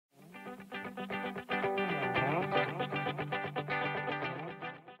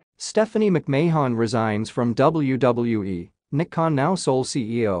Stephanie McMahon resigns from WWE. Nick Khan now sole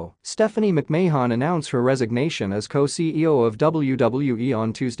CEO. Stephanie McMahon announced her resignation as co-CEO of WWE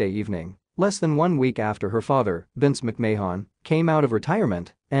on Tuesday evening, less than 1 week after her father, Vince McMahon, came out of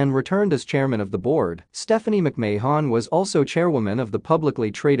retirement and returned as chairman of the board. Stephanie McMahon was also chairwoman of the publicly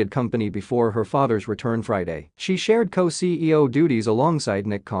traded company before her father's return Friday. She shared co-CEO duties alongside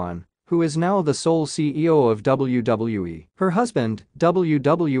Nick Khan, who is now the sole CEO of WWE. Her husband,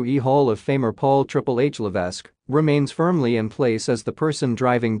 WWE Hall of Famer Paul "Triple H" Levesque, remains firmly in place as the person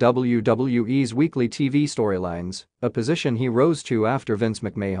driving WWE's weekly TV storylines, a position he rose to after Vince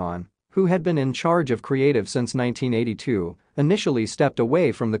McMahon, who had been in charge of creative since 1982, initially stepped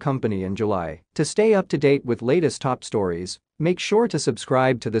away from the company in July. To stay up to date with latest top stories, make sure to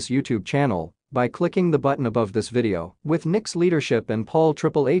subscribe to this YouTube channel by clicking the button above this video. With Nick's leadership and Paul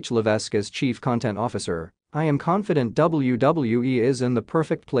 "Triple H" Levesque as Chief Content Officer, I am confident WWE is in the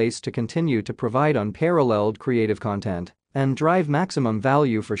perfect place to continue to provide unparalleled creative content and drive maximum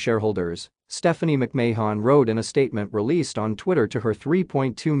value for shareholders, Stephanie McMahon wrote in a statement released on Twitter to her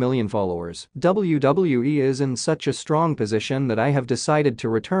 3.2 million followers. WWE is in such a strong position that I have decided to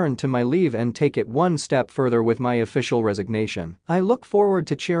return to my leave and take it one step further with my official resignation. I look forward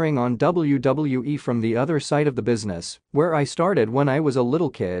to cheering on WWE from the other side of the business, where I started when I was a little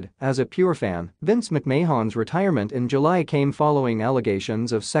kid, as a pure fan. Vince McMahon's retirement in July came following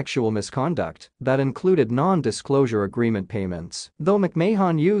allegations of sexual misconduct that included non-disclosure agreement payments. Though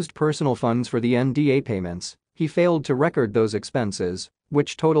McMahon used personal funds for the NDA payments, he failed to record those expenses,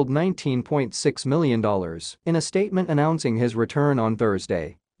 which totaled $19.6 million. In a statement announcing his return on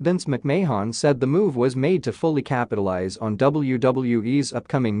Thursday, Vince McMahon said the move was made to fully capitalize on WWE's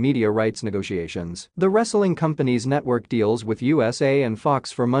upcoming media rights negotiations. The wrestling company's network deals with USA and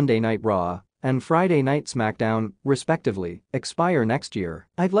Fox for Monday Night Raw and Friday Night SmackDown, respectively, expire next year.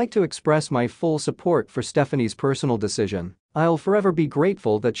 I'd like to express my full support for Stephanie's personal decision. I'll forever be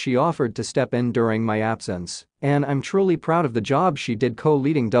grateful that she offered to step in during my absence, and I'm truly proud of the job she did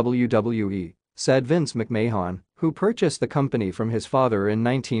co-leading WWE, said Vince McMahon, who purchased the company from his father in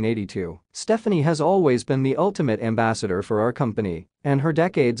 1982. Stephanie has always been the ultimate ambassador for our company, and her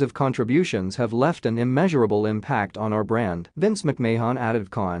decades of contributions have left an immeasurable impact on our brand. Vince McMahon added,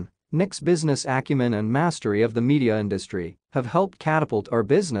 Nick's business acumen and mastery of the media industry have helped catapult our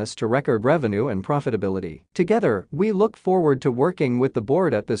business to record revenue and profitability. Together, we look forward to working with the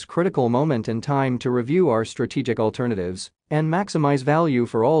board at this critical moment in time to review our strategic alternatives and maximize value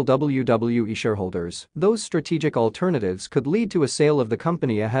for all WWE shareholders. Those strategic alternatives could lead to a sale of the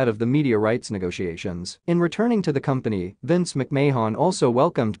company ahead of the media rights negotiations. In returning to the company, Vince McMahon also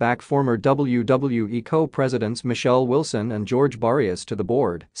welcomed back former WWE co-presidents Michelle Wilson and George Barrios to the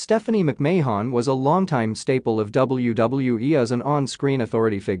board. Stephanie McMahon was a longtime staple of WWE as an on-screen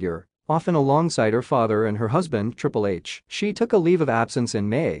authority figure, often alongside her father and her husband Triple H. She took a leave of absence in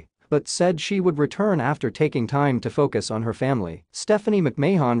May, but said she would return after taking time to focus on her family. Stephanie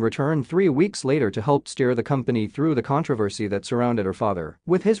McMahon returned 3 weeks later to help steer the company through the controversy that surrounded her father.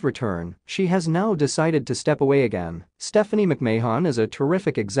 With his return, she has now decided to step away again. Stephanie McMahon is a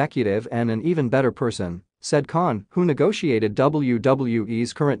terrific executive and an even better person, said Khan, who negotiated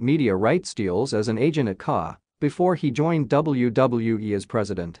WWE's current media rights deals as an agent at KA before he joined WWE as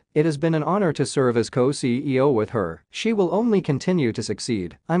president. It has been an honor to serve as co-CEO with her. She will only continue to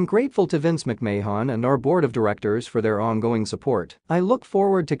succeed. I'm grateful to Vince McMahon and our board of directors for their ongoing support. I look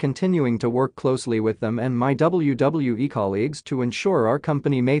forward to continuing to work closely with them and my WWE colleagues to ensure our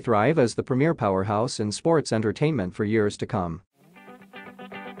company may thrive as the premier powerhouse in sports entertainment for years to come.